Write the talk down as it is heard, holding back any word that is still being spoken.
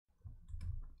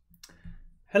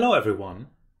Hello everyone,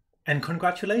 and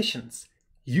congratulations!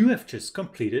 You have just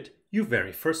completed your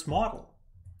very first model.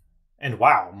 And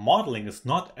wow, modeling is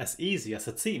not as easy as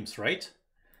it seems, right?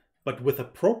 But with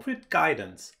appropriate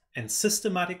guidance and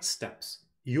systematic steps,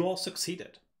 you all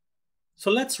succeeded. So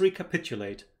let's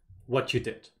recapitulate what you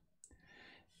did.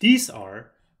 These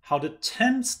are how the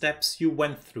 10 steps you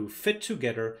went through fit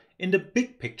together in the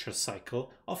big picture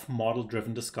cycle of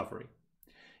model-driven discovery.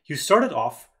 You started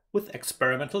off with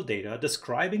experimental data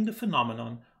describing the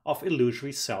phenomenon of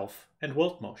illusory self and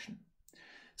world motion.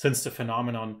 Since the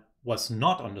phenomenon was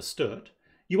not understood,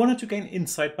 you wanted to gain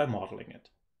insight by modeling it.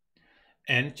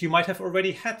 And you might have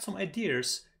already had some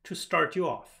ideas to start you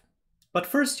off. But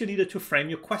first you needed to frame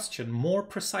your question more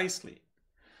precisely.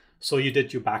 So you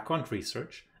did your background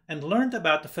research and learned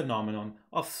about the phenomenon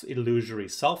of illusory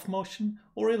self-motion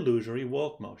or illusory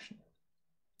world motion.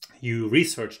 You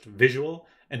researched visual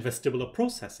and vestibular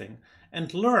processing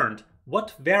and learned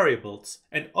what variables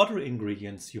and other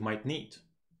ingredients you might need.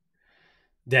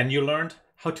 Then you learned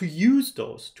how to use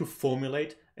those to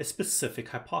formulate a specific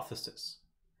hypothesis.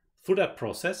 Through that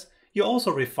process, you also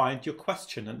refined your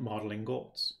question and modeling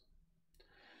goals.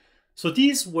 So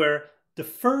these were the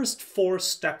first 4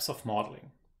 steps of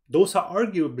modeling. Those are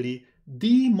arguably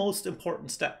the most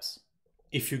important steps.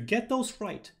 If you get those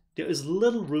right, there is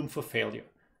little room for failure,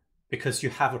 because you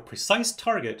have a precise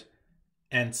target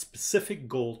and specific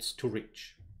goals to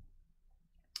reach.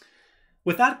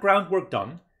 With that groundwork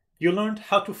done, you learned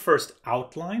how to first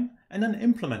outline and then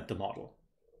implement the model.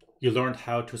 You learned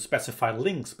how to specify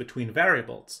links between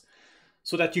variables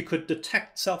so that you could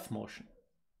detect self-motion.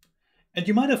 And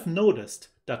you might have noticed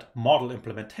that model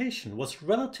implementation was,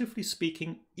 relatively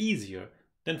speaking, easier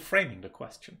than framing the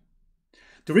question.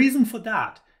 The reason for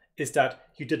that is that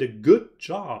you did a good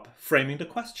job framing the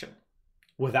question.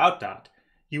 Without that,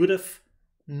 you would have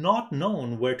not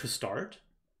known where to start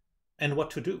and what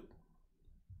to do.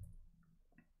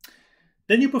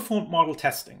 Then you performed model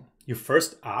testing. You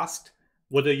first asked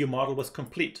whether your model was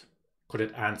complete. Could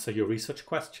it answer your research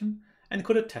question? And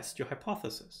could it test your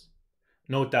hypothesis?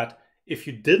 Note that if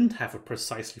you didn't have a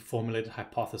precisely formulated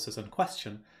hypothesis and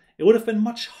question, it would have been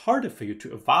much harder for you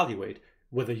to evaluate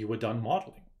whether you were done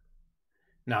modeling.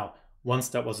 Now, once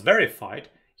that was verified,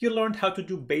 you learned how to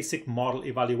do basic model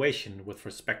evaluation with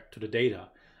respect to the data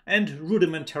and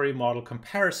rudimentary model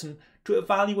comparison to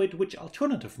evaluate which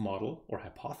alternative model or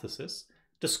hypothesis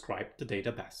described the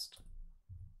data best.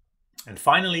 And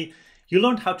finally, you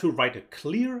learned how to write a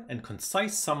clear and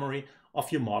concise summary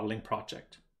of your modeling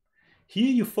project.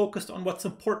 Here you focused on what's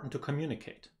important to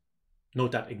communicate.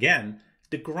 Note that again,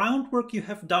 the groundwork you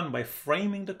have done by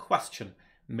framing the question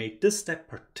made this step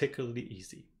particularly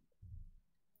easy.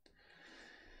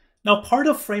 Now, part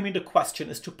of framing the question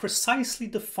is to precisely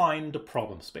define the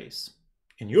problem space.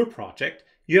 In your project,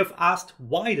 you have asked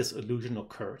why this illusion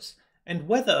occurs and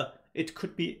whether it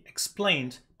could be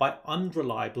explained by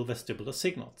unreliable vestibular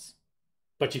signals.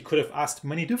 But you could have asked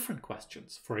many different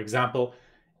questions. For example,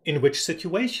 in which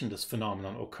situation this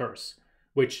phenomenon occurs,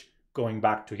 which, going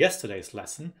back to yesterday's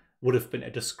lesson, would have been a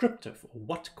descriptive or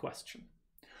what question.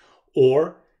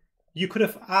 Or you could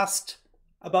have asked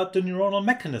about the neuronal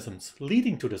mechanisms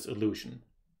leading to this illusion,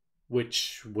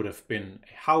 which would have been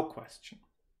a how question.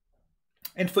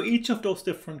 And for each of those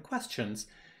different questions,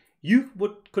 you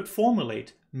could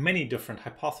formulate many different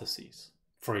hypotheses.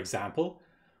 For example,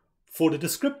 for the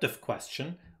descriptive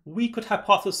question, we could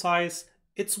hypothesize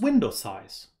its window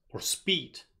size, or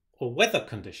speed, or weather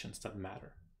conditions that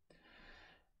matter.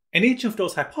 And each of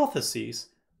those hypotheses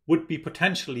would be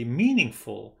potentially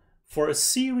meaningful for a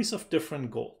series of different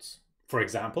goals. For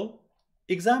example,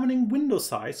 examining window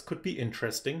size could be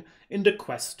interesting in the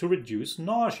quest to reduce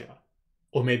nausea.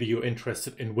 Or maybe you're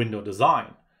interested in window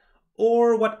design,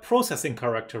 or what processing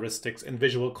characteristics in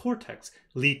visual cortex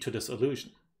lead to this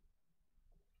illusion.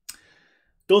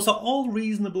 Those are all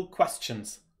reasonable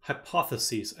questions,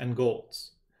 hypotheses, and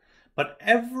goals. But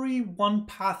every one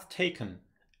path taken,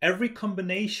 every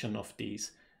combination of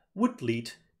these would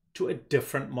lead to a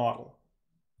different model.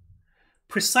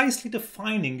 Precisely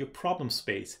defining your problem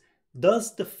space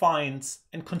thus defines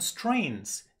and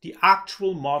constrains the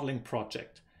actual modeling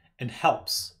project and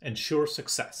helps ensure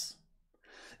success.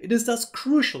 It is thus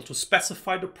crucial to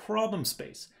specify the problem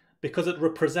space because it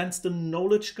represents the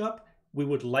knowledge gap we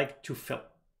would like to fill.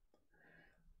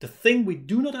 The thing we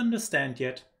do not understand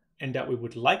yet and that we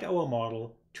would like our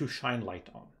model to shine light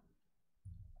on.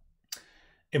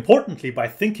 Importantly, by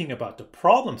thinking about the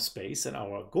problem space and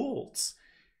our goals,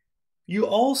 you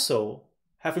also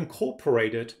have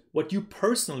incorporated what you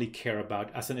personally care about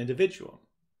as an individual.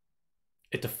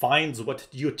 It defines what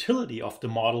the utility of the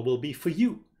model will be for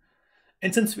you.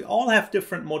 And since we all have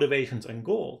different motivations and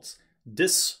goals,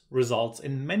 this results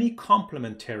in many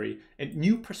complementary and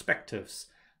new perspectives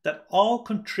that all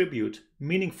contribute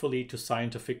meaningfully to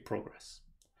scientific progress.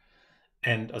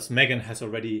 And as Megan has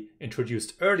already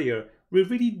introduced earlier, we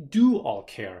really do all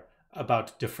care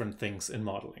about different things in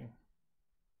modeling.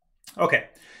 Okay,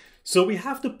 so we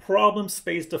have the problem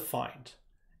space defined,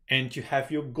 and you have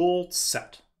your goals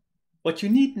set. What you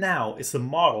need now is a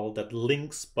model that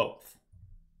links both.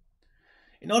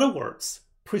 In other words,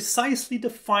 precisely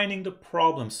defining the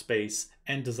problem space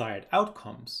and desired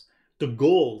outcomes, the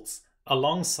goals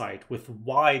alongside with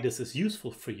why this is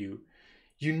useful for you,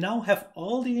 you now have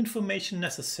all the information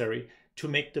necessary to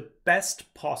make the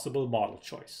best possible model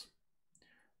choice.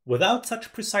 Without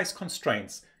such precise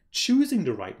constraints, choosing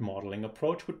the right modeling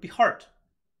approach would be hard.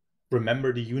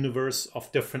 Remember the universe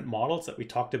of different models that we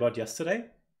talked about yesterday?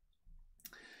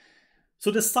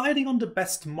 So deciding on the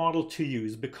best model to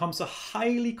use becomes a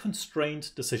highly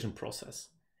constrained decision process.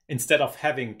 Instead of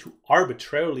having to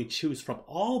arbitrarily choose from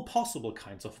all possible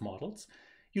kinds of models,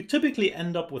 you typically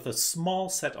end up with a small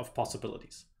set of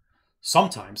possibilities.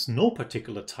 Sometimes no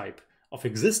particular type of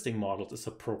existing models is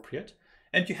appropriate,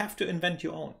 and you have to invent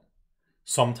your own.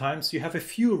 Sometimes you have a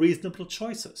few reasonable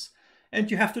choices,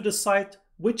 and you have to decide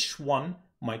which one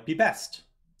might be best.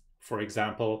 For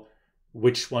example,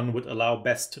 which one would allow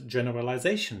best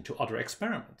generalization to other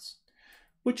experiments?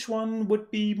 Which one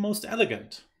would be most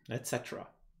elegant, etc.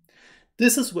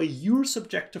 This is where your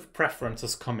subjective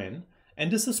preferences come in,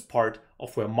 and this is part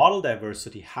of where model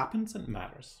diversity happens and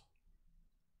matters.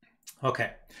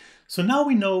 Okay, so now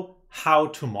we know how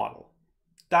to model.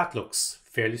 That looks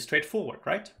fairly straightforward,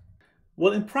 right?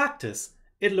 Well, in practice,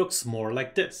 it looks more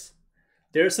like this.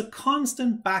 There's a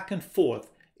constant back and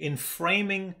forth in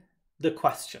framing the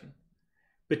question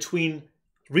between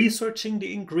researching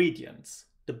the ingredients,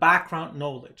 the background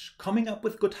knowledge, coming up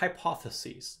with good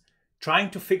hypotheses, trying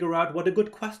to figure out what a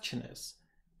good question is.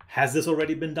 Has this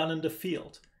already been done in the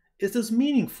field? Is this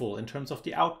meaningful in terms of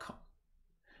the outcome?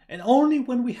 And only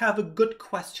when we have a good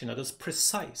question that is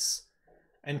precise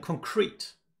and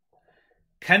concrete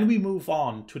can we move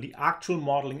on to the actual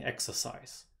modeling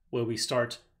exercise, where we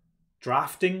start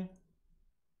drafting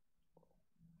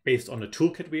based on the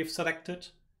toolkit we have selected,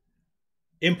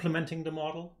 implementing the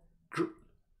model,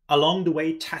 along the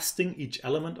way testing each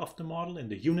element of the model in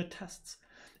the unit tests.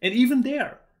 And even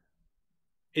there,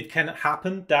 it can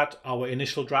happen that our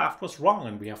initial draft was wrong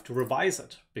and we have to revise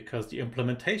it because the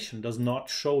implementation does not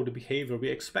show the behavior we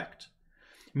expect.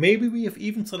 Maybe we have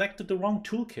even selected the wrong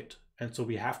toolkit, and so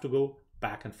we have to go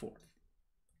back and forth.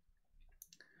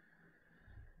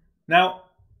 Now,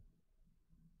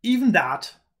 even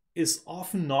that is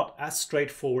often not as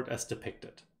straightforward as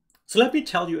depicted. So let me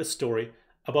tell you a story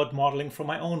about modeling from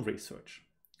my own research.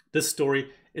 This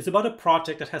story is about a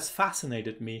project that has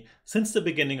fascinated me since the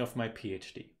beginning of my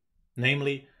PhD,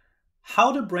 namely,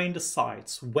 how the brain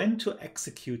decides when to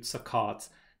execute saccades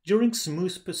during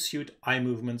smooth pursuit eye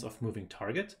movements of moving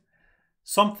target,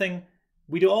 something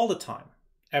we do all the time,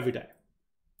 every day.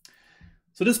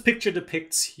 So this picture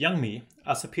depicts young me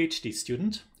as a PhD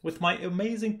student with my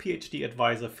amazing PhD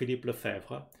advisor Philippe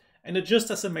Lefebvre and a just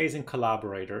as amazing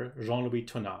collaborator Jean-Louis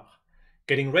Tonard,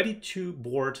 getting ready to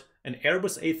board an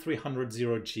Airbus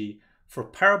A300-0G for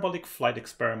parabolic flight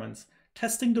experiments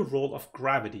testing the role of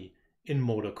gravity in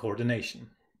motor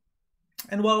coordination.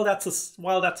 And while that's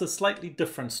a slightly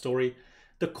different story,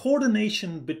 the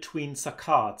coordination between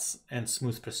saccades and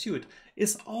smooth pursuit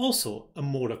is also a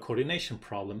motor coordination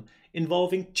problem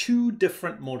involving two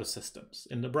different motor systems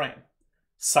in the brain,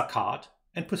 saccade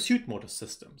and pursuit motor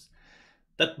systems,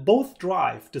 that both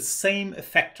drive the same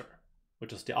effector,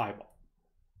 which is the eyeball.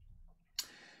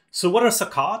 So what are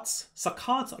saccades?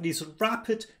 Saccades are these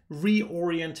rapid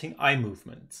reorienting eye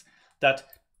movements that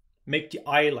make the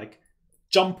eye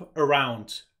jump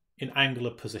around in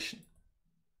angular position.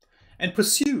 And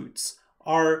pursuits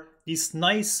are these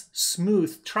nice,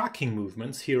 smooth tracking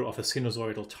movements here of a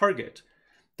sinusoidal target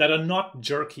that are not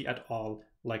jerky at all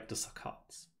like the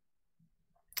saccades.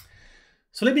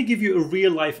 So let me give you a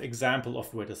real-life example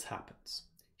of where this happens.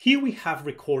 Here we have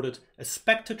recorded a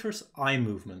spectator's eye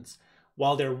movements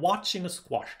while they're watching a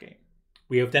squash game.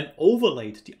 We have then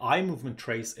overlaid the eye movement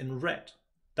trace in red.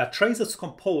 That trace is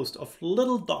composed of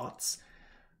little dots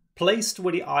placed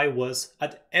where the eye was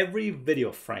at every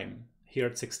video frame here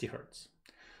at 60 Hz.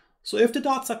 So if the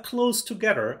dots are close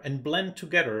together and blend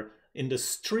together in the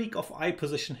streak of eye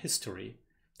position history,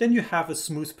 then you have a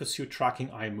smooth pursuit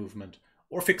tracking eye movement,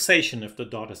 or fixation if the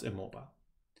dot is immobile.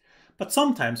 But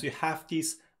sometimes you have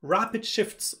these rapid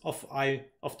shifts of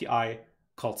the eye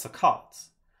called saccades,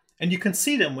 and you can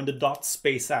see them when the dots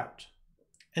space out.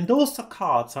 and those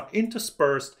saccades are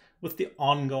interspersed with the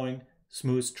ongoing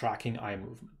smooth tracking eye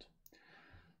movement.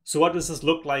 So what does this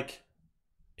look like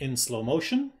in slow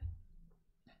motion?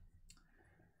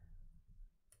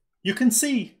 You can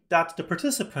see that the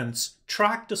participants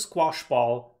track the squash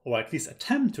ball, or at least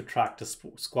attempt to track the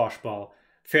squash ball,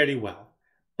 fairly well.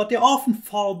 But they often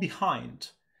fall behind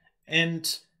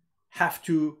and have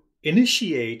to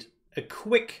initiate a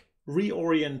quick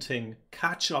reorienting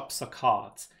catch-up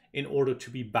saccades in order to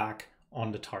be back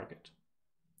on the target.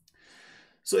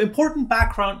 So important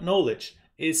background knowledge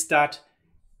is that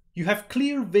you have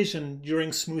clear vision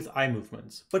during smooth eye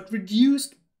movements, but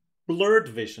reduced blurred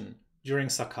vision during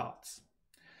saccades.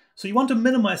 So you want to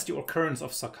minimize the occurrence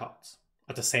of saccades.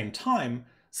 At the same time,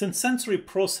 since sensory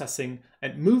processing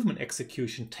and movement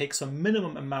execution takes a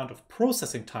minimum amount of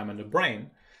processing time in the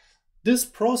brain, this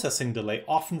processing delay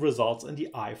often results in the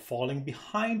eye falling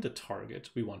behind the target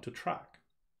we want to track.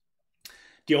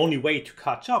 The only way to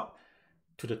catch up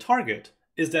to the target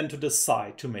is then to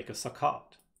decide to make a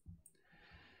saccade.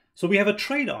 So we have a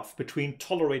trade-off between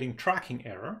tolerating tracking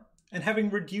error and having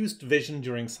reduced vision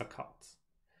during saccades.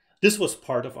 This was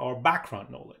part of our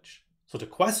background knowledge. So the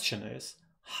question is,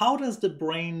 how does the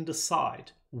brain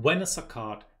decide when a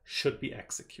saccade should be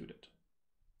executed?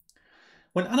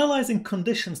 When analyzing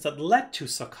conditions that led to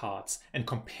saccades and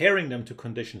comparing them to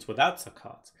conditions without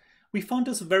saccades, we found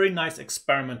this very nice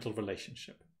experimental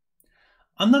relationship.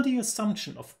 Under the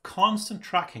assumption of constant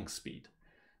tracking speed,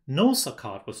 no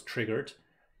saccade was triggered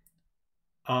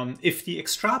if the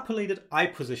extrapolated eye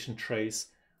position trace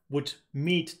would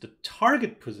meet the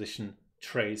target position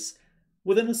trace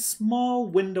within a small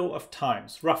window of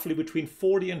times, roughly between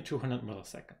 40 and 200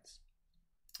 milliseconds.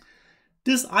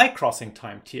 This eye crossing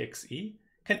time, TXE,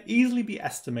 can easily be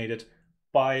estimated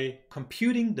by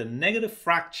computing the negative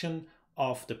fraction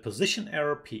of the position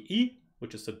error PE,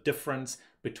 which is the difference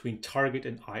between target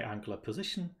and eye angular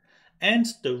position, and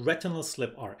the retinal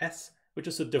slip RS, which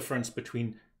is the difference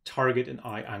between target and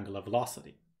eye angular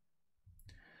velocity.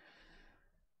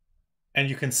 And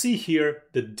you can see here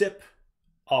the dip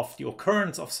of the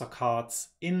occurrence of saccades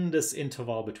in this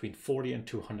interval between 40 and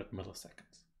 200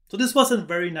 milliseconds. So this was a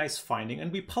very nice finding,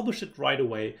 and we published it right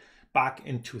away back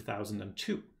in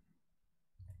 2002.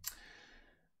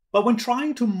 But when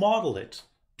trying to model it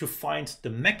to find the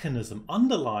mechanism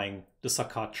underlying the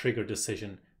saccade trigger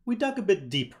decision, we dug a bit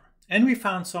deeper, and we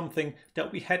found something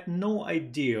that we had no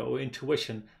idea or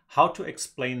intuition how to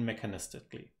explain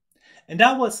mechanistically. And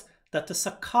that was that the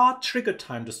saccade trigger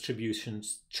time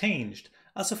distributions changed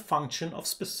as a function of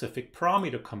specific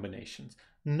parameter combinations,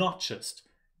 not just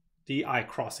the eye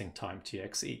crossing time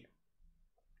TXE.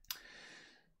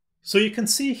 So you can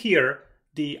see here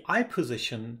the eye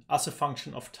position as a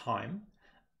function of time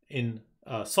in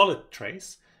a solid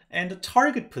trace, and the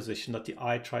target position that the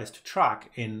eye tries to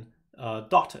track in a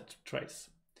dotted trace.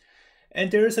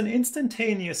 And there is an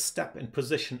instantaneous step in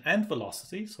position and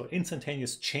velocity, so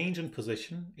instantaneous change in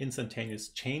position, instantaneous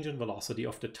change in velocity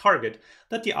of the target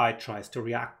that the eye tries to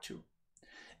react to.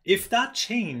 If that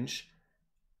change,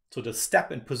 so the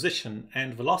step in position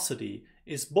and velocity,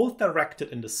 is both directed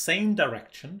in the same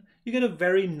direction, you get a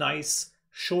very nice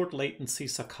short latency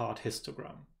saccade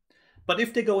histogram. But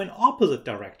if they go in opposite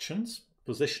directions,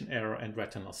 position error and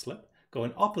retinal slip go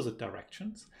in opposite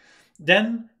directions,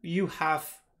 then you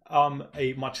have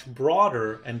a much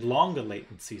broader and longer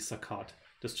latency saccade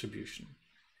distribution.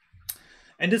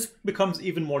 And this becomes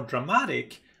even more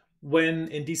dramatic when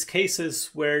in these cases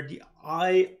where the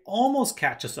eye almost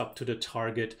catches up to the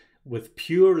target with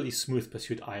purely smooth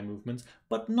pursuit eye movements,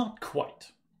 but not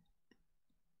quite.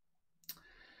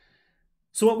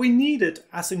 So what we needed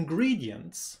as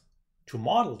ingredients to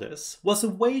model this was a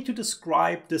way to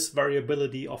describe this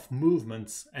variability of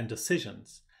movements and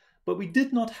decisions, but we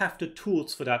did not have the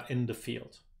tools for that in the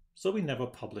field, so we never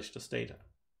published this data.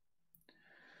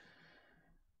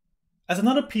 As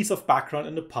another piece of background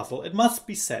in the puzzle, it must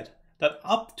be said that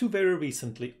up to very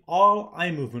recently, all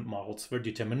eye movement models were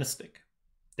deterministic.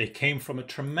 They came from a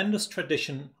tremendous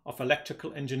tradition of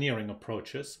electrical engineering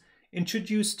approaches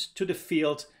introduced to the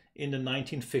field in the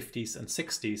 1950s and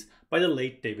 60s by the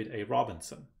late David A.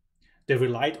 Robinson. They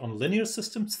relied on linear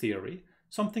systems theory,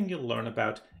 something you'll learn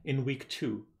about in week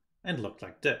 2, and looked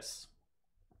like this.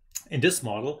 In this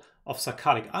model of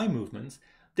saccadic eye movements,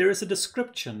 there is a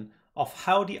description of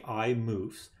how the eye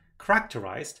moves,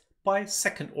 characterized by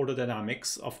second-order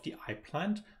dynamics of the eye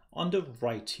plant on the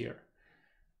right here,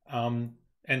 and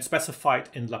specified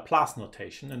in Laplace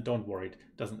notation, and don't worry,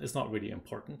 it's not really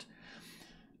important.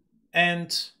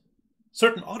 And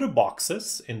certain other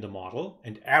boxes in the model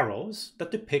and arrows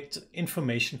that depict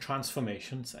information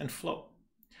transformations and flow.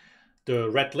 The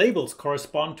red labels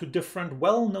correspond to different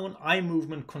well-known eye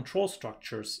movement control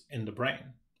structures in the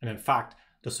brain. And in fact,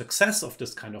 the success of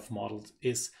this kind of model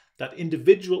is that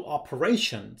individual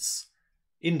operations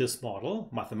in this model,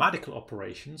 mathematical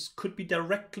operations, could be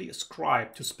directly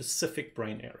ascribed to specific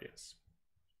brain areas.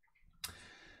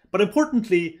 But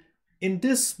importantly, in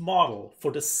this model,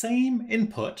 for the same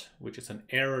input, which is an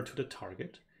error to the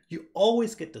target, you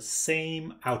always get the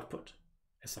same output,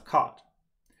 a saccade.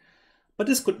 But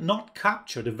this could not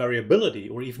capture the variability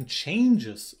or even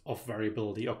changes of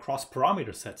variability across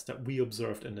parameter sets that we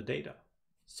observed in the data.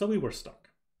 So we were stuck.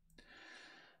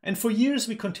 And for years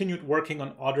we continued working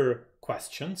on other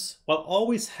questions while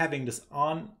always having this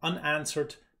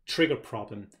unanswered trigger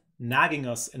problem nagging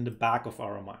us in the back of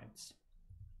our minds.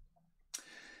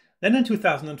 Then in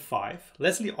 2005,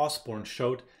 Leslie Osborne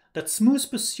showed that smooth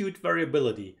pursuit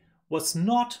variability was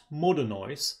not motor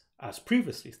noise as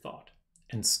previously thought.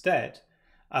 Instead,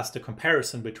 as the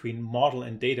comparison between model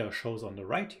and data shows on the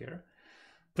right here,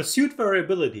 pursuit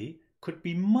variability could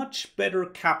be much better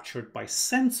captured by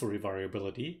sensory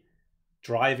variability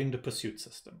driving the pursuit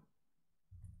system.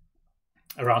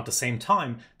 Around the same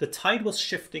time, the tide was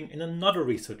shifting in another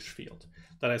research field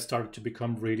that I started to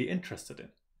become really interested in,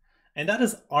 and that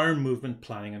is arm movement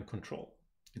planning and control.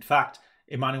 In fact,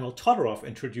 Emmanuel Todorov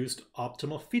introduced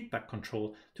optimal feedback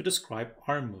control to describe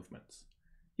arm movements.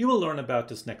 You will learn about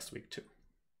this next week too.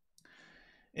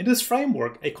 In this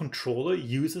framework, a controller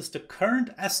uses the current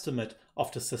estimate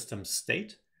of the system's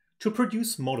state to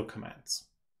produce motor commands.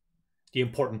 The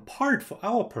important part for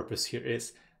our purpose here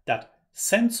is that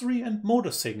sensory and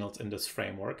motor signals in this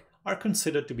framework are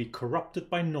considered to be corrupted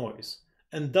by noise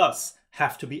and thus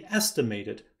have to be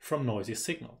estimated from noisy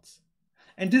signals.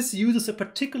 And this uses a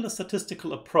particular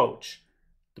statistical approach,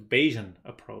 the Bayesian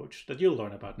approach, that you'll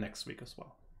learn about next week as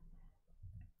well.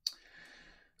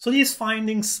 So these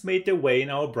findings made their way in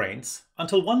our brains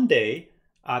until one day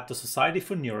at the Society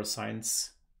for Neuroscience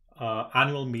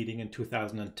annual meeting in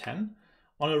 2010,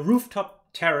 on a rooftop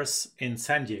terrace in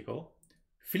San Diego,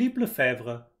 Philippe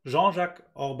Lefebvre, Jean-Jacques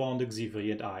Orban de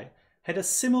Xivry and I had a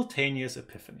simultaneous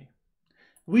epiphany.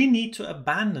 We need to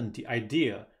abandon the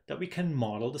idea that we can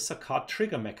model the saccade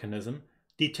trigger mechanism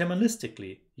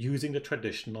deterministically using the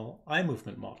traditional eye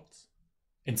movement models.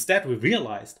 Instead, we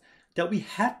realized that we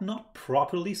had not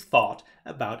properly thought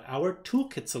about our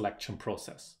toolkit selection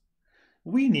process.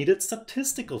 We needed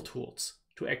statistical tools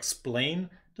to explain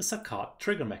the saccade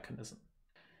trigger mechanism.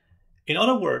 In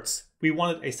other words, we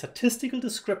wanted a statistical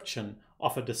description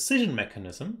of a decision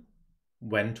mechanism,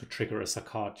 when to trigger a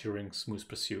saccade during smooth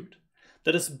pursuit,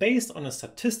 that is based on a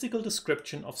statistical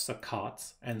description of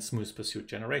saccades and smooth pursuit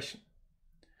generation.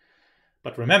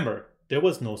 But remember, there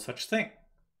was no such thing.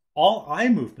 All eye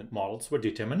movement models were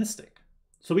deterministic.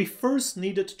 So we first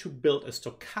needed to build a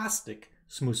stochastic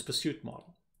smooth pursuit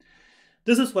model.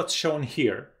 This is what's shown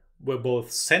here, where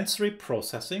both sensory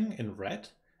processing in red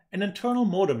and internal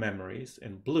motor memories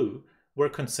in blue were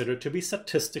considered to be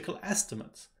statistical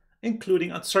estimates,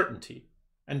 including uncertainty,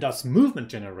 and thus movement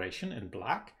generation in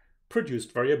black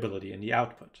produced variability in the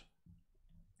output.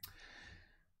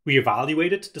 We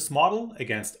evaluated this model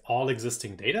against all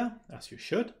existing data, as you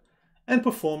should, and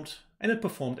it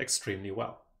performed extremely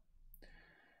well.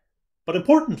 But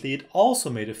importantly, it also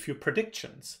made a few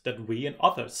predictions that we and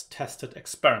others tested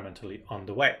experimentally on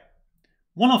the way.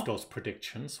 One of those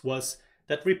predictions was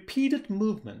that repeated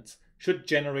movements should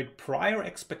generate prior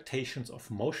expectations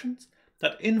of motions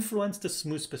that influence the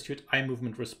smooth pursuit eye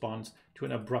movement response to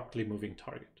an abruptly moving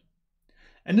target.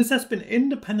 And this has been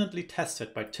independently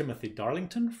tested by Timothy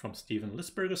Darlington from Steven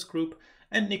Lisberger's group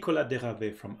and Nicolas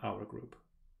Deravet from our group.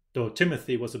 Though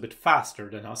Timothy was a bit faster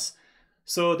than us,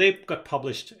 so they got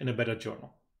published in a better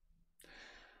journal.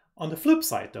 On the flip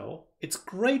side though, it's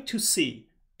great to see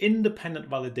independent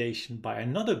validation by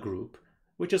another group,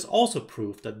 which has also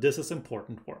proved that this is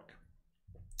important work.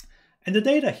 And the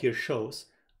data here shows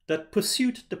that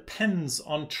pursuit depends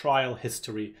on trial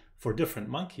history for different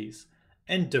monkeys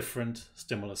and different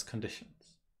stimulus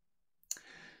conditions.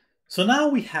 So now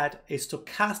we had a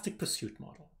stochastic pursuit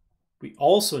model. We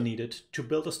also needed to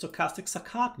build a stochastic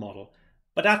saccade model,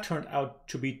 but that turned out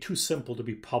to be too simple to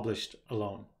be published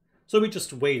alone. So we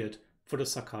just waited for the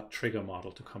saccade trigger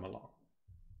model to come along.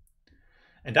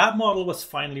 And that model was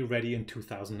finally ready in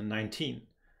 2019.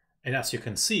 And as you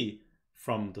can see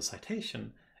from the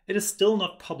citation, it is still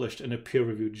not published in a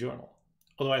peer-reviewed journal,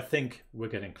 although I think we're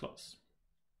getting close.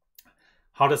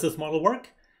 How does this model work?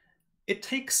 It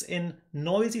takes in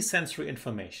noisy sensory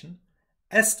information,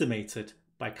 estimates it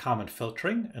by Kalman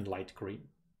filtering in light green.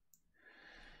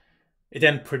 It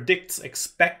then predicts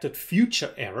expected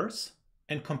future errors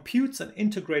and computes and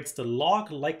integrates the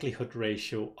log likelihood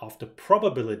ratio of the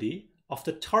probability of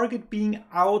the target being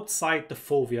outside the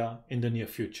fovea in the near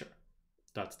future.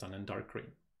 That's done in dark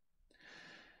green.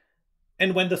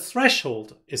 And when the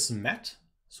threshold is met,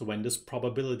 so when this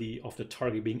probability of the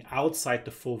target being outside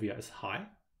the fovea is high,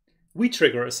 we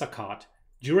trigger a saccade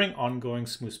during ongoing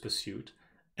smooth pursuit,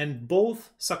 and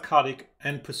both saccadic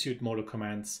and pursuit motor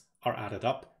commands are added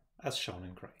up as shown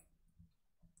in gray.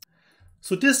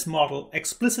 So this model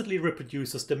explicitly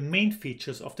reproduces the main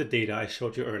features of the data I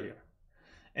showed you earlier.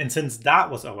 And since that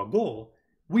was our goal,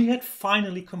 we had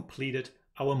finally completed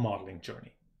our modeling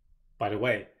journey. By the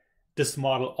way, this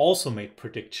model also made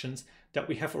predictions that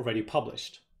we have already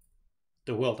published.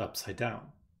 The world upside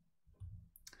down.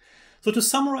 So to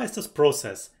summarize this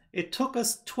process, it took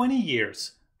us 20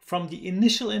 years from the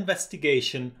initial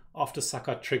investigation of the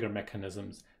saccade trigger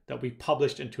mechanisms that we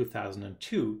published in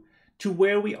 2002 to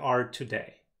where we are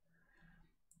today.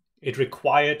 It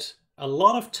required a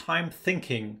lot of time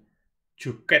thinking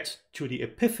to get to the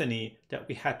epiphany that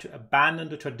we had to abandon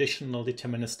the traditional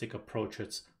deterministic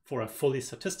approaches for a fully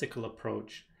statistical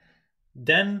approach,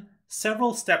 then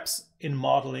several steps in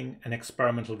modeling and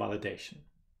experimental validation.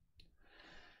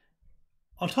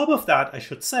 On top of that, I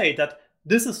should say that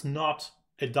this is not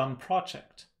a done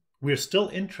project. We're still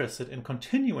interested in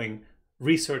continuing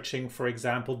researching, for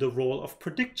example, the role of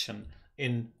prediction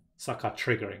in saccade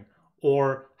triggering,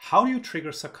 or how you trigger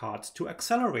saccades to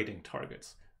accelerating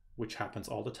targets, which happens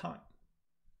all the time.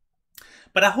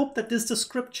 But I hope that this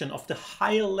description of the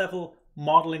higher level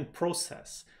modeling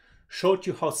process showed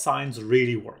you how science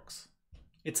really works.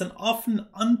 It's an often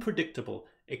unpredictable,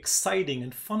 exciting,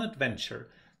 and fun adventure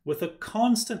with a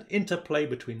constant interplay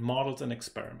between models and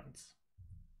experiments.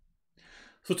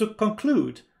 So to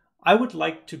conclude, I would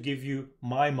like to give you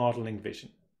my modeling vision.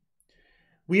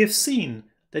 We have seen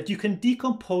that you can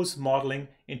decompose modeling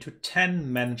into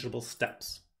 10 manageable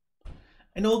steps.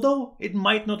 And although it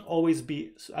might not always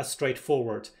be as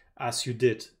straightforward as you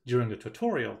did during the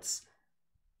tutorials,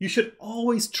 you should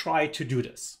always try to do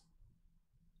this.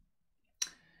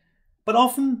 But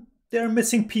often there are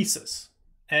missing pieces,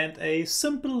 and a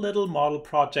simple little model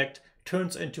project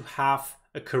turns into half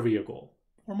a career goal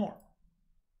or more.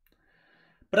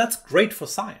 But that's great for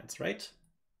science, right?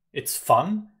 It's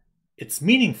fun, it's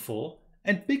meaningful,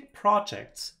 and big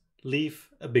projects leave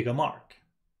a bigger mark.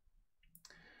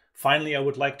 Finally, I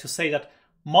would like to say that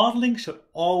modeling should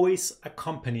always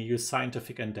accompany your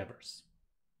scientific endeavors.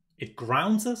 It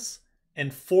grounds us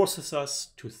and forces us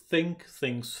to think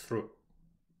things through.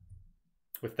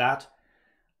 With that,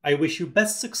 I wish you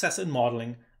best success in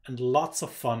modeling and lots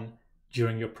of fun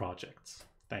during your projects.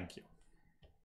 Thank you.